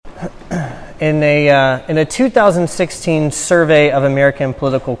In a 2016 survey of American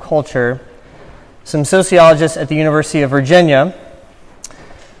political culture, some sociologists at the University of Virginia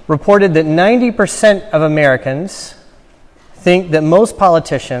reported that 90% of Americans think that most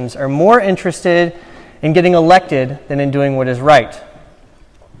politicians are more interested in getting elected than in doing what is right.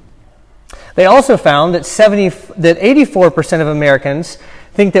 They also found that 84% of Americans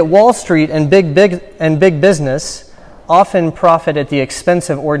think that Wall Street and big business often profit at the expense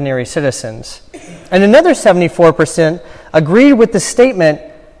of ordinary citizens. And another 74% agreed with the statement,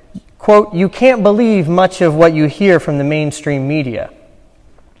 quote, "You can't believe much of what you hear from the mainstream media."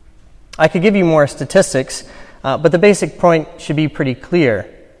 I could give you more statistics, but the basic point should be pretty clear.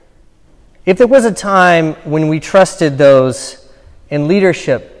 If there was a time when we trusted those in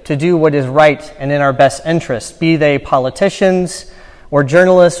leadership to do what is right and in our best interest, be they politicians or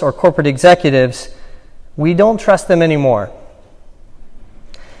journalists or corporate executives, we don't trust them anymore.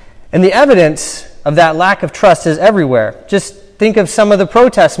 And the evidence of that lack of trust is everywhere. Just think of some of the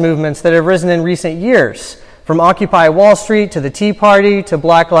protest movements that have risen in recent years, from Occupy Wall Street to the Tea Party to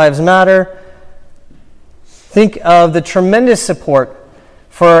Black Lives Matter. Think of the tremendous support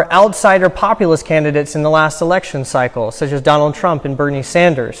for outsider populist candidates in the last election cycle, such as Donald Trump and Bernie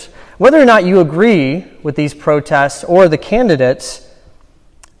Sanders. Whether or not you agree with these protests or the candidates,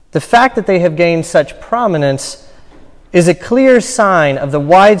 the fact that they have gained such prominence is a clear sign of the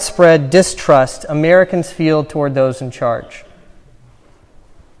widespread distrust Americans feel toward those in charge.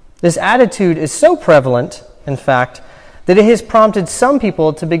 This attitude is so prevalent, in fact, that it has prompted some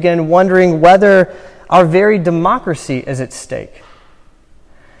people to begin wondering whether our very democracy is at stake.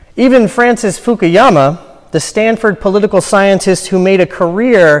 Even Francis Fukuyama, the Stanford political scientist who made a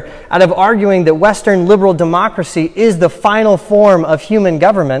career out of arguing that Western liberal democracy is the final form of human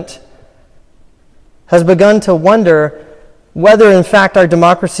government, has begun to wonder whether, in fact, our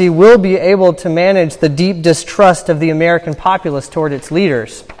democracy will be able to manage the deep distrust of the American populace toward its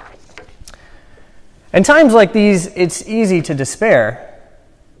leaders. In times like these, it's easy to despair.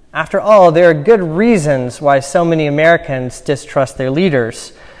 After all, there are good reasons why so many Americans distrust their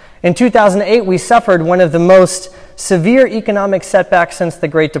leaders. In 2008, we suffered one of the most severe economic setbacks since the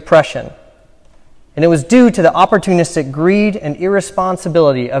Great Depression. And it was due to the opportunistic greed and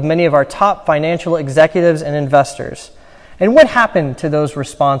irresponsibility of many of our top financial executives and investors. And what happened to those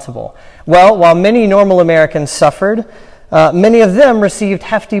responsible? Well, while many normal Americans suffered, many of them received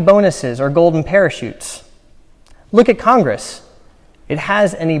hefty bonuses or golden parachutes. Look at Congress. It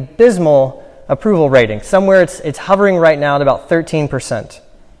has an abysmal approval rating. Somewhere it's hovering right now at about 13%.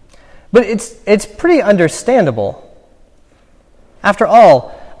 But it's pretty understandable. After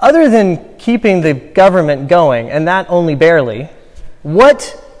all, other than keeping the government going, and that only barely,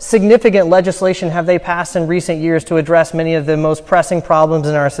 what significant legislation have they passed in recent years to address many of the most pressing problems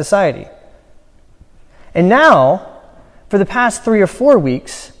in our society? And now, for the past 3 or 4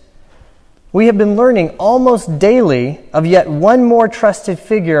 weeks, we have been learning almost daily of yet one more trusted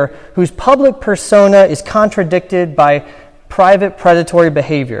figure whose public persona is contradicted by private predatory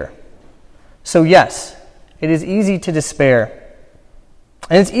behavior. So yes, it is easy to despair.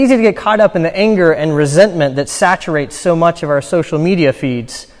 And it's easy to get caught up in the anger and resentment that saturates so much of our social media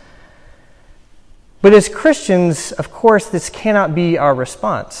feeds. But as Christians, of course, this cannot be our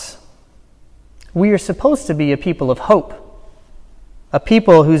response. We are supposed to be a people of hope, a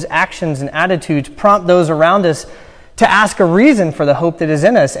people whose actions and attitudes prompt those around us to ask a reason for the hope that is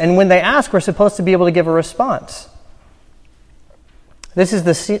in us. And when they ask, we're supposed to be able to give a response. This is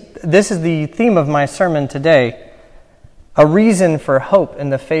the theme of my sermon today, a reason for hope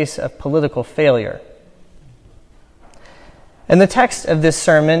in the face of political failure. And the text of this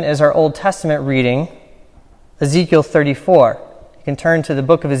sermon is our Old Testament reading, Ezekiel 34. You can turn to the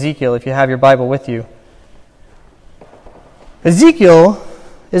book of Ezekiel if you have your Bible with you. Ezekiel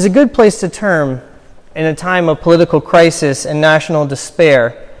is a good place to turn in a time of political crisis and national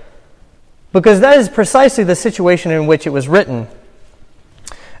despair, because that is precisely the situation in which it was written.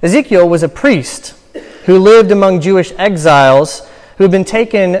 Ezekiel was a priest who lived among Jewish exiles who had been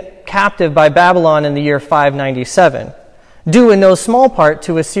taken captive by Babylon in the year 597, due in no small part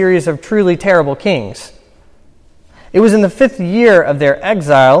to a series of truly terrible kings. It was in the 5th year of their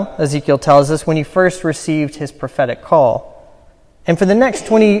exile, Ezekiel tells us, when he first received his prophetic call. And for the next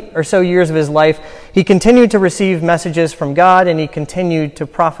 20 or so years of his life, he continued to receive messages from God and he continued to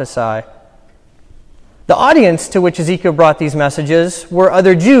prophesy. The audience to which Ezekiel brought these messages were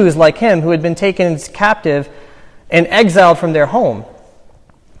other Jews like him who had been taken captive and exiled from their home.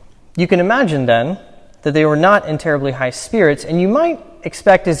 You can imagine then that they were not in terribly high spirits, and you might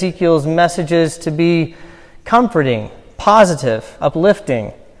expect Ezekiel's messages to be comforting, positive,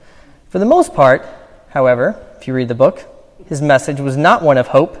 uplifting. For the most part, however, if you read the book, his message was not one of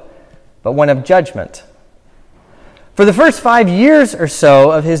hope, but one of judgment. For the first 5 years or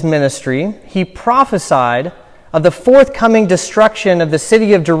so of his ministry, he prophesied of the forthcoming destruction of the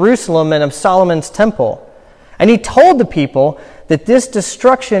city of Jerusalem and of Solomon's temple. And he told the people that this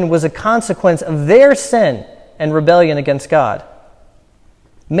destruction was a consequence of their sin and rebellion against God.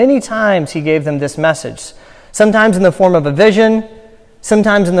 Many times he gave them this message, sometimes in the form of a vision,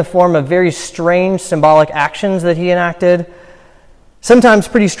 sometimes in the form of very strange symbolic actions that he enacted, sometimes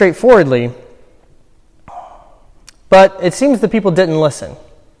pretty straightforwardly. But it seems the people didn't listen.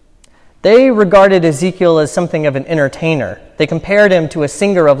 They regarded Ezekiel as something of an entertainer. They compared him to a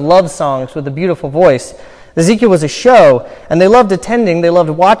singer of love songs with a beautiful voice. Ezekiel was a show, and they loved attending, they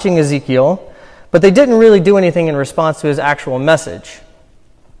loved watching Ezekiel, but they didn't really do anything in response to his actual message.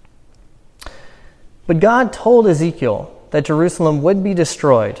 But God told Ezekiel that Jerusalem would be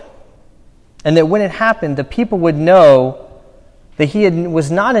destroyed, and that when it happened, the people would know that he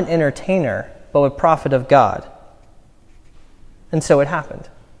was not an entertainer, but a prophet of God. And so it happened.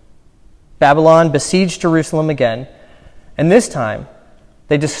 Babylon besieged Jerusalem again, and this time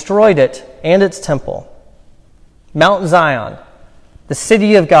they destroyed it and its temple. Mount Zion, the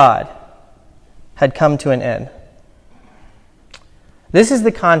city of God, had come to an end. This is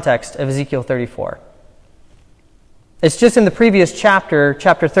the context of Ezekiel 34. It's just in the previous chapter,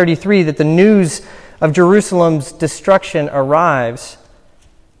 chapter 33, that the news of Jerusalem's destruction arrives.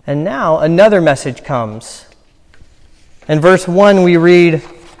 And now another message comes. In verse 1 we read,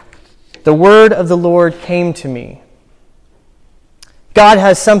 "The word of the Lord came to me." God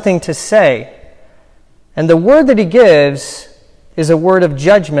has something to say. And the word that he gives is a word of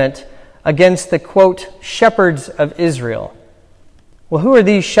judgment against the, quote, shepherds of Israel. Well, who are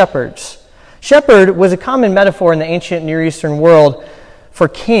these shepherds? Shepherd was a common metaphor in the ancient Near Eastern world for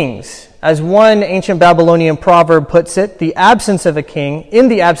kings. As one ancient Babylonian proverb puts it, in the absence of a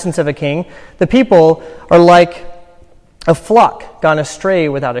king, the people are like a flock gone astray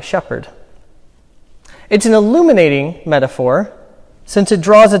without a shepherd. It's an illuminating metaphor, since it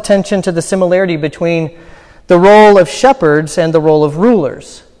draws attention to the similarity between the role of shepherds and the role of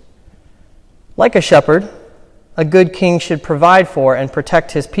rulers. Like a shepherd, a good king should provide for and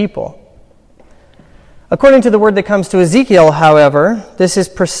protect his people. According to the word that comes to Ezekiel, however, this is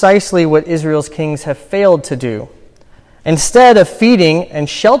precisely what Israel's kings have failed to do. Instead of feeding and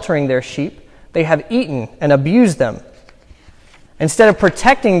sheltering their sheep, they have eaten and abused them. Instead of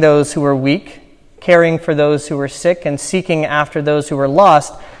protecting those who are weak, caring for those who were sick, and seeking after those who were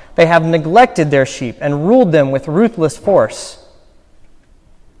lost, they have neglected their sheep and ruled them with ruthless force.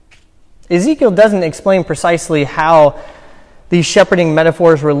 Ezekiel doesn't explain precisely how these shepherding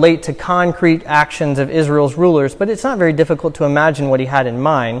metaphors relate to concrete actions of Israel's rulers, but it's not very difficult to imagine what he had in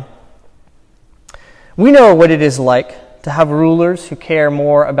mind. We know what it is like to have rulers who care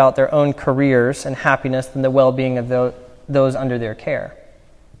more about their own careers and happiness than the well-being of those under their care.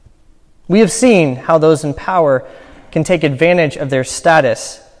 We have seen how those in power can take advantage of their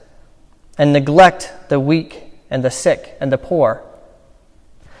status and neglect the weak and the sick and the poor.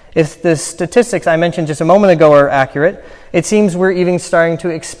 If the statistics I mentioned just a moment ago are accurate, it seems we're even starting to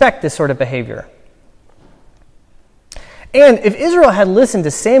expect this sort of behavior. And if Israel had listened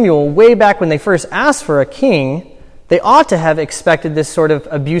to Samuel way back when they first asked for a king, they ought to have expected this sort of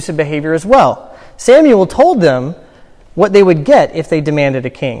abusive behavior as well. Samuel told them what they would get if they demanded a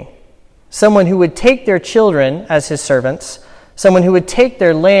king. Someone who would take their children as his servants, someone who would take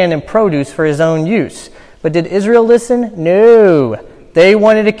their land and produce for his own use. But did Israel listen? No. They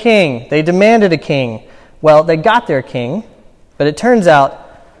wanted a king. They demanded a king. Well, they got their king, but it turns out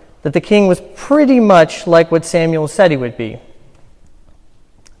that the king was pretty much like what Samuel said he would be.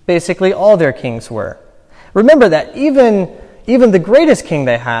 Basically, all their kings were. Remember that even the greatest king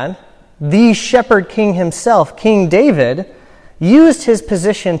they had, the shepherd king himself, King David, used his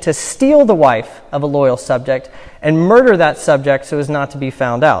position to steal the wife of a loyal subject and murder that subject so as not to be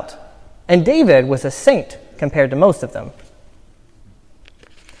found out. And David was a saint compared to most of them.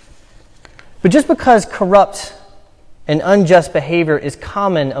 But just because corrupt and unjust behavior is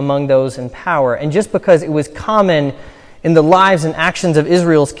common among those in power, and just because it was common in the lives and actions of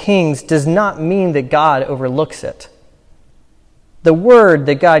Israel's kings, does not mean that God overlooks it. The word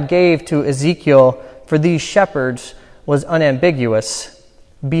that God gave to Ezekiel for these shepherds was unambiguous.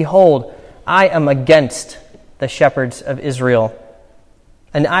 Behold, I am against the shepherds of Israel,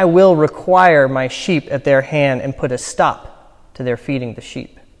 and I will require my sheep at their hand and put a stop to their feeding the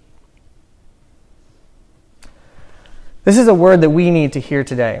sheep. This is a word that we need to hear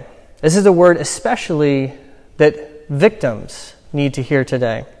today. This is a word especially that victims need to hear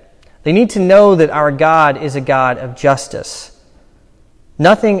today. They need to know that our God is a God of justice.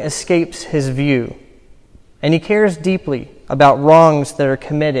 Nothing escapes his view, and he cares deeply about wrongs that are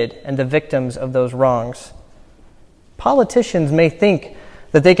committed and the victims of those wrongs. Politicians may think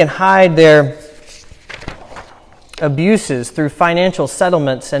that they can hide their abuses through financial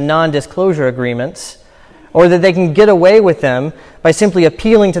settlements and non-disclosure agreements, or that they can get away with them by simply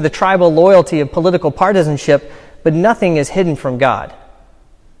appealing to the tribal loyalty of political partisanship, but nothing is hidden from God.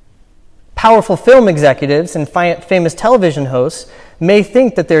 Powerful film executives and famous television hosts may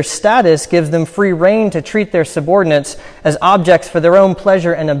think that their status gives them free rein to treat their subordinates as objects for their own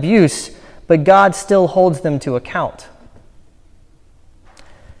pleasure and abuse, but God still holds them to account.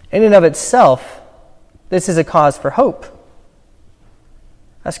 In and of itself, this is a cause for hope.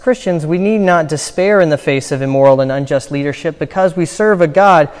 As Christians, we need not despair in the face of immoral and unjust leadership because we serve a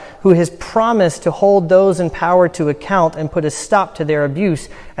God who has promised to hold those in power to account and put a stop to their abuse,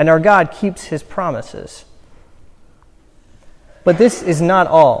 and our God keeps his promises. But this is not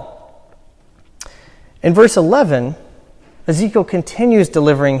all. In verse 11, Ezekiel continues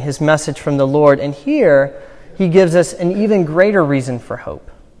delivering his message from the Lord, and here he gives us an even greater reason for hope.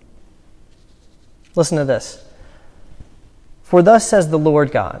 Listen to this. For thus says the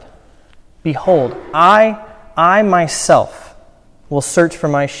Lord God, behold, I myself will search for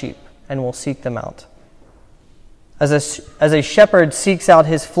my sheep and will seek them out. As a shepherd seeks out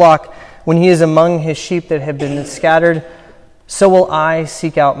his flock when he is among his sheep that have been scattered, so will I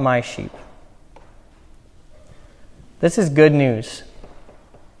seek out my sheep. This is good news.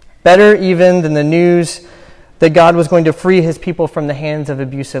 Better even than the news that God was going to free his people from the hands of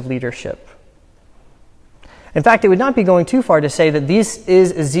abusive leadership. In fact, it would not be going too far to say that this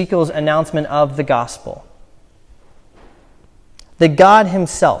is Ezekiel's announcement of the gospel. That God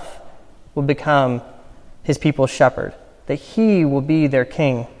himself will become his people's shepherd. That he will be their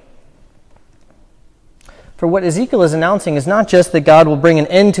king. For what Ezekiel is announcing is not just that God will bring an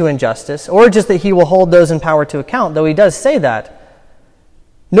end to injustice, or just that he will hold those in power to account, though he does say that.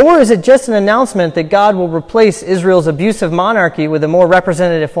 Nor is it just an announcement that God will replace Israel's abusive monarchy with a more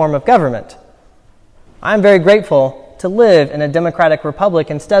representative form of government. I'm very grateful to live in a democratic republic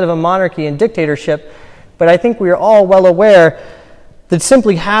instead of a monarchy and dictatorship, but I think we are all well aware that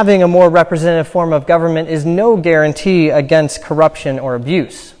simply having a more representative form of government is no guarantee against corruption or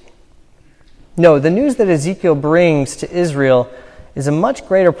abuse. No, the news that Ezekiel brings to Israel is a much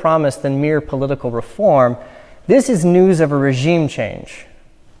greater promise than mere political reform. This is news of a regime change.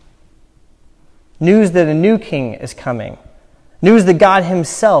 News that a new king is coming. News that God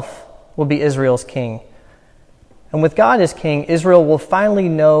himself will be Israel's king. And with God as king, Israel will finally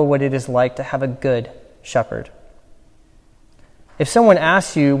know what it is like to have a good shepherd. If someone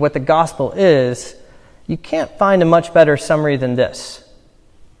asks you what the gospel is, you can't find a much better summary than this.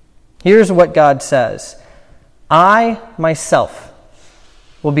 Here's what God says. I myself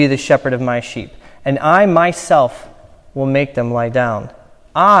will be the shepherd of my sheep, and I myself will make them lie down.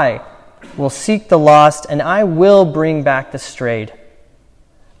 I will seek the lost, and I will bring back the strayed.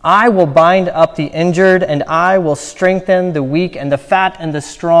 I will bind up the injured, and I will strengthen the weak, and the fat and the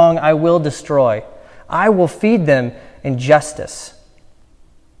strong I will destroy. I will feed them in justice.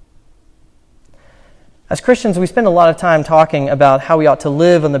 As Christians, we spend a lot of time talking about how we ought to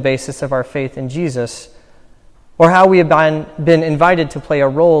live on the basis of our faith in Jesus, or how we have been invited to play a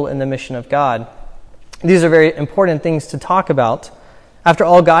role in the mission of God. These are very important things to talk about. After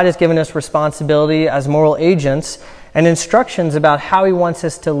all, God has given us responsibility as moral agents and instructions about how he wants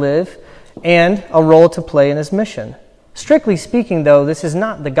us to live and a role to play in his mission. Strictly speaking, though, this is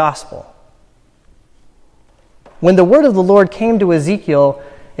not the gospel. When the word of the Lord came to Ezekiel,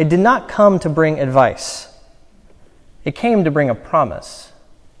 it did not come to bring advice. It came to bring a promise.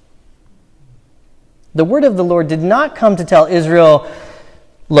 The word of the Lord did not come to tell Israel,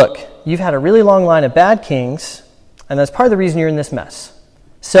 look, you've had a really long line of bad kings, and that's part of the reason you're in this mess.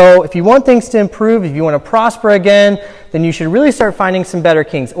 So if you want things to improve, if you want to prosper again, then you should really start finding some better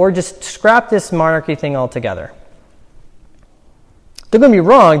kings, or just scrap this monarchy thing altogether. Don't get me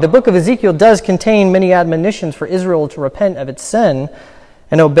wrong, the book of Ezekiel does contain many admonitions for Israel to repent of its sin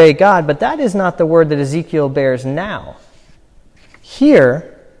and obey God, but that is not the word that Ezekiel bears now.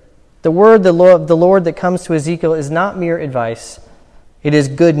 Here, the word of the Lord that comes to Ezekiel is not mere advice. It is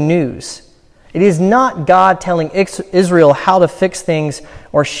good news. It is not God telling Israel how to fix things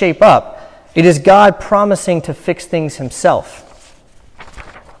or shape up. It is God promising to fix things himself.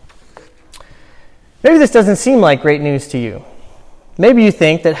 Maybe this doesn't seem like great news to you. Maybe you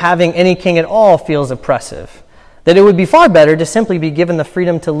think that having any king at all feels oppressive, that it would be far better to simply be given the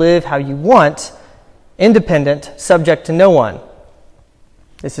freedom to live how you want, independent, subject to no one.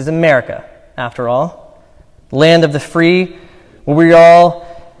 This is America, after all, land of the free, where we are all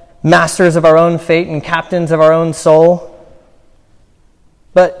masters of our own fate and captains of our own soul.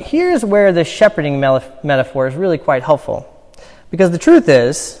 But here's where the shepherding metaphor is really quite helpful. Because the truth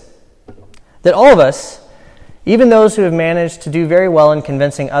is that all of us, even those who have managed to do very well in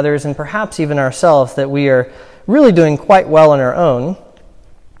convincing others and perhaps even ourselves that we are really doing quite well on our own,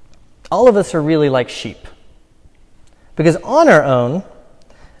 all of us are really like sheep. Because on our own,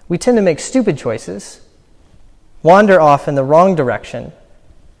 we tend to make stupid choices, wander off in the wrong direction,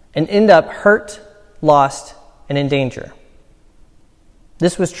 and end up hurt, lost, and in danger.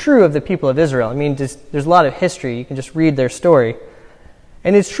 This was true of the people of Israel. I mean, there's a lot of history. You can just read their story.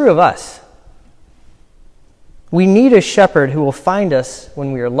 And it's true of us. We need a shepherd who will find us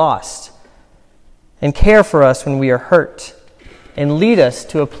when we are lost and care for us when we are hurt and lead us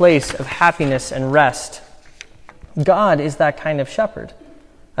to a place of happiness and rest. God is that kind of shepherd.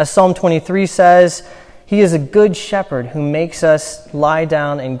 As Psalm 23 says, He is a good shepherd who makes us lie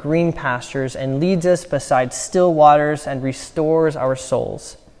down in green pastures and leads us beside still waters and restores our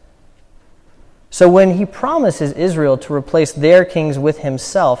souls. So when He promises Israel to replace their kings with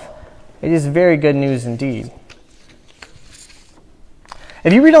Himself, it is very good news indeed.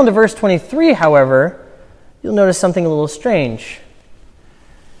 If you read on to verse 23, however, you'll notice something a little strange.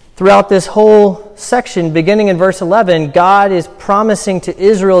 Throughout this whole section, beginning in verse 11, God is promising to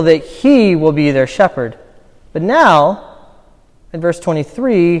Israel that He will be their shepherd. But now, in verse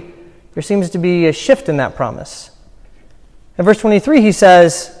 23, there seems to be a shift in that promise. In verse 23, He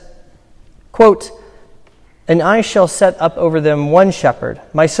says, quote, "And I shall set up over them one shepherd,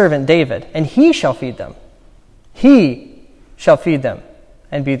 my servant David, and he shall feed them. He shall feed them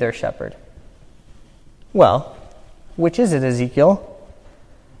and be their shepherd." Well, which is it, Ezekiel?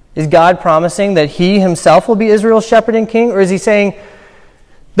 Is God promising that He Himself will be Israel's shepherd and king? Or is He saying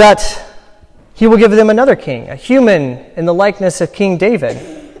that He will give them another king, a human in the likeness of King David?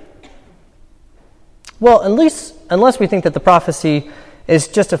 Well, unless we think that the prophecy is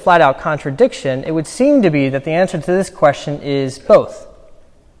just a flat-out contradiction, it would seem to be that the answer to this question is both.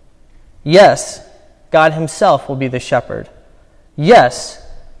 Yes, God Himself will be the shepherd. Yes,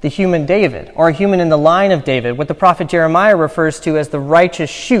 the human David, or a human in the line of David, what the prophet Jeremiah refers to as the righteous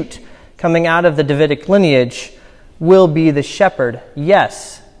shoot coming out of the Davidic lineage, will be the shepherd.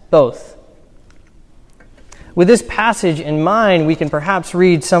 Yes, both. With this passage in mind, we can perhaps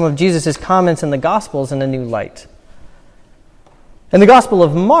read some of Jesus' comments in the Gospels in a new light. In the Gospel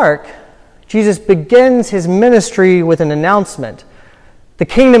of Mark, Jesus begins His ministry with an announcement. The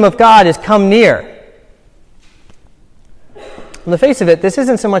kingdom of God is come near. On the face of it, this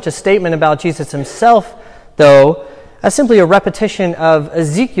isn't so much a statement about Jesus Himself, though, as simply a repetition of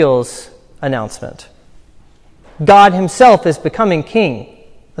Ezekiel's announcement. God Himself is becoming king.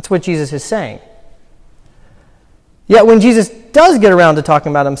 That's what Jesus is saying. Yet when Jesus does get around to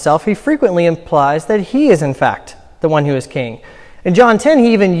talking about Himself, He frequently implies that He is, in fact, the one who is king. In John 10,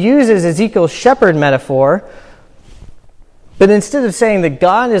 He even uses Ezekiel's shepherd metaphor, but instead of saying that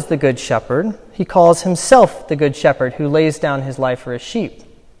God is the good shepherd, He calls Himself the good shepherd who lays down His life for His sheep.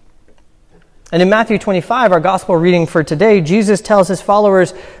 And in Matthew 25, our gospel reading for today, Jesus tells His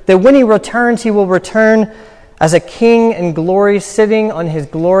followers that when He returns, He will return as a king in glory, sitting on His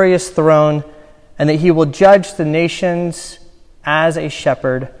glorious throne, and that He will judge the nations as a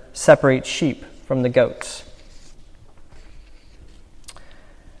shepherd separates sheep from the goats.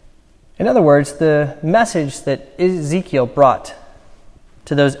 In other words, the message that Ezekiel brought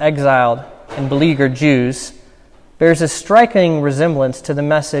to those exiled and beleaguered Jews bears a striking resemblance to the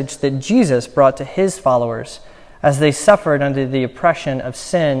message that Jesus brought to His followers as they suffered under the oppression of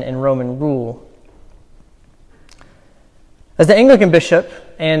sin and Roman rule. As the Anglican bishop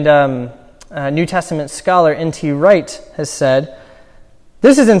and New Testament scholar N.T. Wright has said,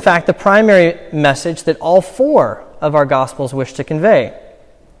 this is in fact the primary message that all four of our Gospels wish to convey.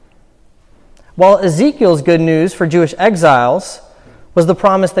 While Ezekiel's good news for Jewish exiles was the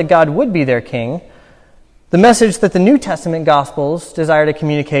promise that God would be their king, the message that the New Testament Gospels desire to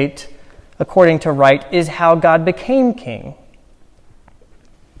communicate, according to Wright, is how God became king.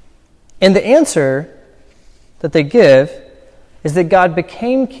 And the answer that they give is that God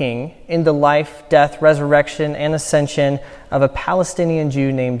became king in the life, death, resurrection, and ascension of a Palestinian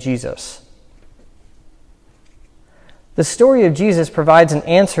Jew named Jesus. The story of Jesus provides an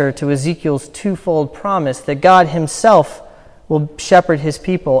answer to Ezekiel's twofold promise that God Himself will shepherd His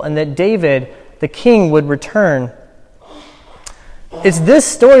people and that David, the king, would return. It's this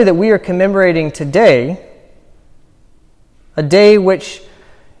story that we are commemorating today, a day which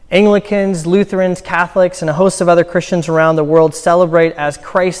Anglicans, Lutherans, Catholics, and a host of other Christians around the world celebrate as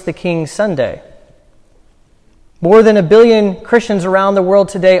Christ the King Sunday. More than 1 billion Christians around the world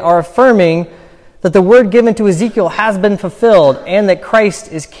today are affirming that the word given to Ezekiel has been fulfilled and that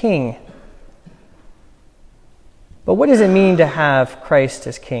Christ is King. But what does it mean to have Christ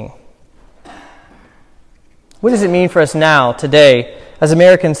as King? What does it mean for us now, today, as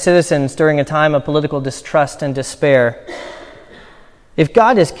American citizens during a time of political distrust and despair? If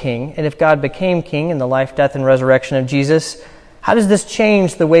God is King, and if God became King in the life, death, and resurrection of Jesus, how does this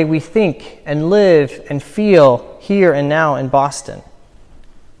change the way we think and live and feel here and now in Boston?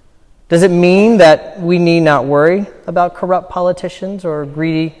 Does it mean that we need not worry about corrupt politicians or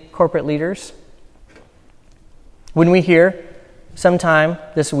greedy corporate leaders? When we hear, sometime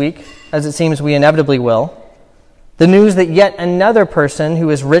this week, as it seems we inevitably will, the news that yet another person who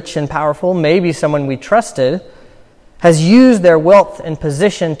is rich and powerful, maybe someone we trusted, has used their wealth and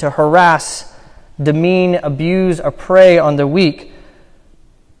position to harass, demean, abuse, or prey on the weak,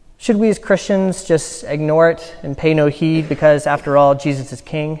 should we as Christians just ignore it and pay no heed because, after all, Jesus is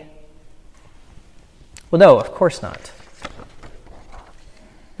King? Well, no, of course not.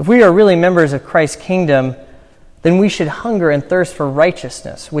 If we are really members of Christ's kingdom, then we should hunger and thirst for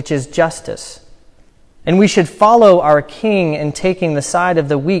righteousness, which is justice. And we should follow our King in taking the side of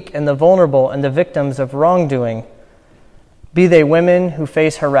the weak and the vulnerable and the victims of wrongdoing, be they women who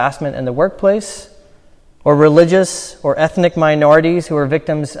face harassment in the workplace, or religious or ethnic minorities who are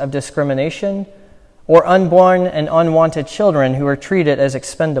victims of discrimination, or unborn and unwanted children who are treated as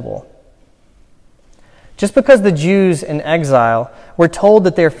expendable. Just because the Jews in exile were told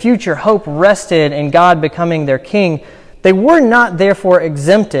that their future hope rested in God becoming their king, they were not therefore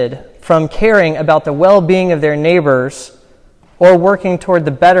exempted from caring about the well-being of their neighbors or working toward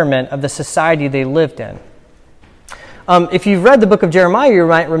the betterment of the society they lived in. If you've read the book of Jeremiah, you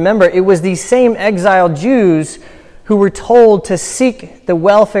might remember it was these same exiled Jews who were told to seek the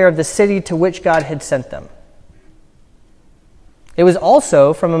welfare of the city to which God had sent them. It was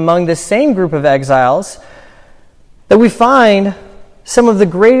also from among this same group of exiles that we find some of the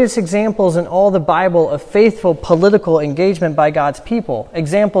greatest examples in all the Bible of faithful political engagement by God's people.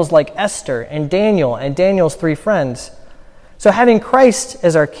 Examples like Esther and Daniel's 3 friends. So having Christ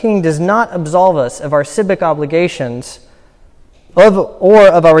as our King does not absolve us of our civic obligations or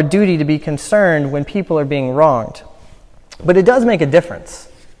of our duty to be concerned when people are being wronged. But it does make a difference.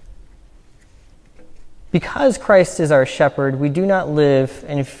 Because Christ is our shepherd, we do not live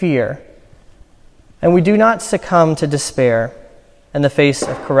in fear, and we do not succumb to despair in the face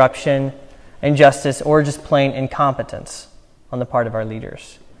of corruption, injustice, or just plain incompetence on the part of our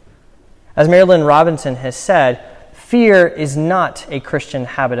leaders. As Marilyn Robinson has said, fear is not a Christian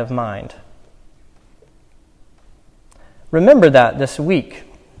habit of mind. Remember that this week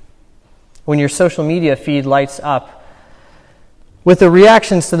when your social media feed lights up with the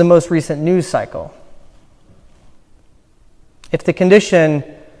reactions to the most recent news cycle. If the condition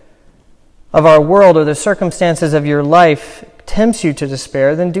of our world or the circumstances of your life tempts you to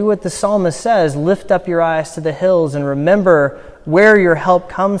despair, then do what the psalmist says, lift up your eyes to the hills and remember where your help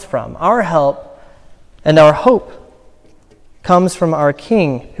comes from. Our help and our hope comes from our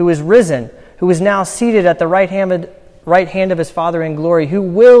King, who is risen, who is now seated at the right hand of his Father in glory, who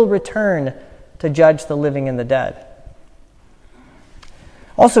will return to judge the living and the dead.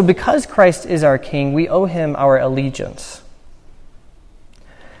 Also, because Christ is our King, we owe him our allegiance.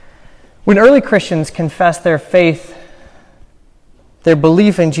 When early Christians confessed their faith, their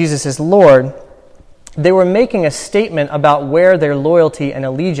belief in Jesus as Lord, they were making a statement about where their loyalty and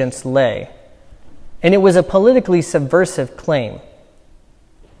allegiance lay. And it was a politically subversive claim.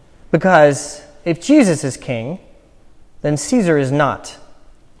 Because if Jesus is king, then Caesar is not.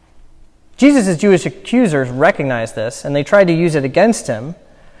 Jesus' Jewish accusers recognized this, and they tried to use it against him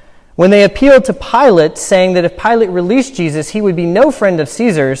when they appealed to Pilate, saying that if Pilate released Jesus, he would be no friend of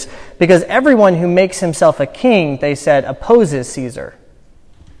Caesar's, because everyone who makes himself a king, they said, opposes Caesar.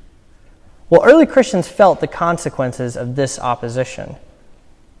 Well, early Christians felt the consequences of this opposition.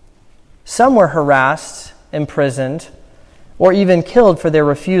 Some were harassed, imprisoned, or even killed for their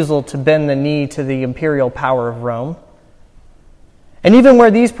refusal to bend the knee to the imperial power of Rome. And even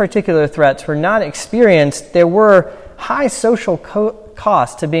where these particular threats were not experienced, there were high social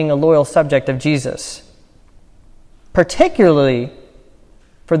costs to being a loyal subject of Jesus, particularly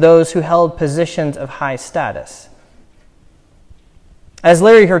for those who held positions of high status. As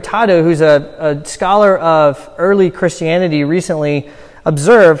Larry Hurtado, who's a scholar of early Christianity, recently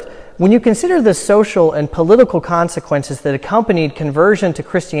observed, when you consider the social and political consequences that accompanied conversion to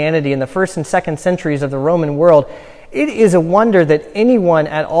Christianity in the 1st and 2nd centuries of the Roman world, it is a wonder that anyone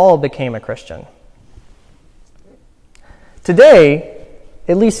at all became a Christian. Today,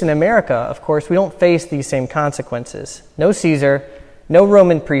 at least in America, of course, we don't face these same consequences. No Caesar, no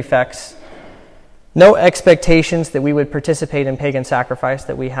Roman prefects, no expectations that we would participate in pagan sacrifice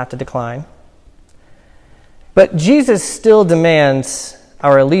that we have to decline. But Jesus still demands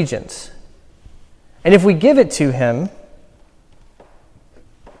our allegiance. And if we give it to him,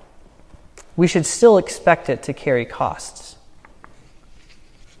 we should still expect it to carry costs.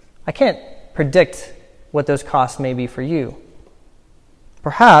 I can't predict what those costs may be for you.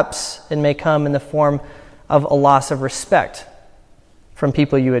 Perhaps it may come in the form of a loss of respect from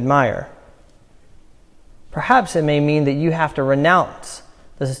people you admire. Perhaps it may mean that you have to renounce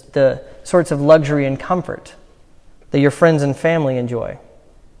the sorts of luxury and comfort that your friends and family enjoy.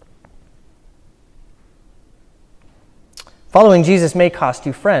 Following Jesus may cost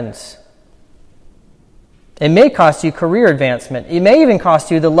you friends. It may cost you career advancement. It may even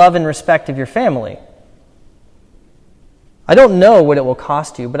cost you the love and respect of your family. I don't know what it will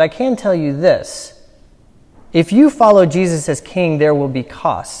cost you, but I can tell you this. If you follow Jesus as king, there will be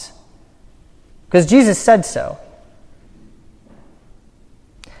costs. Because Jesus said so.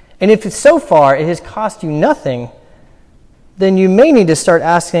 And if so far it has cost you nothing, then you may need to start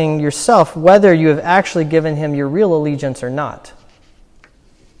asking yourself whether you have actually given him your real allegiance or not.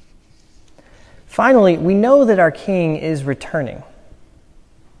 Finally, we know that our King is returning.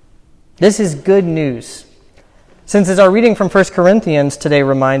 This is good news. Since, as our reading from 1 Corinthians today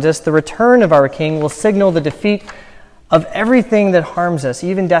reminds us, the return of our King will signal the defeat of everything that harms us,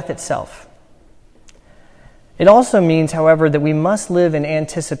 even death itself. It also means, however, that we must live in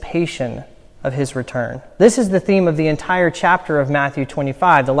anticipation of his return. This is the theme of the entire chapter of Matthew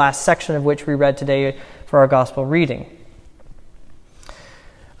 25, the last section of which we read today for our gospel reading.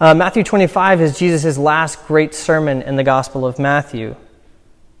 Matthew 25 is Jesus' last great sermon in the Gospel of Matthew.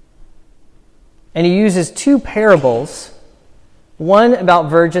 And he uses two parables, one about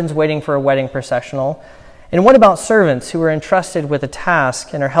virgins waiting for a wedding processional, and one about servants who are entrusted with a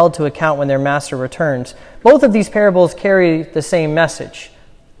task and are held to account when their master returns. Both of these parables carry the same message.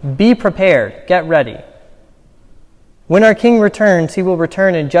 Be prepared. Get ready. When our King returns, he will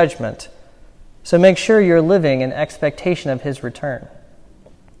return in judgment. So make sure you're living in expectation of his return.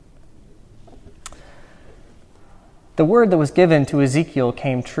 The word that was given to Ezekiel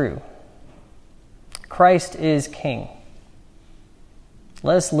came true. Christ is King.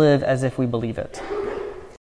 Let us live as if we believe it.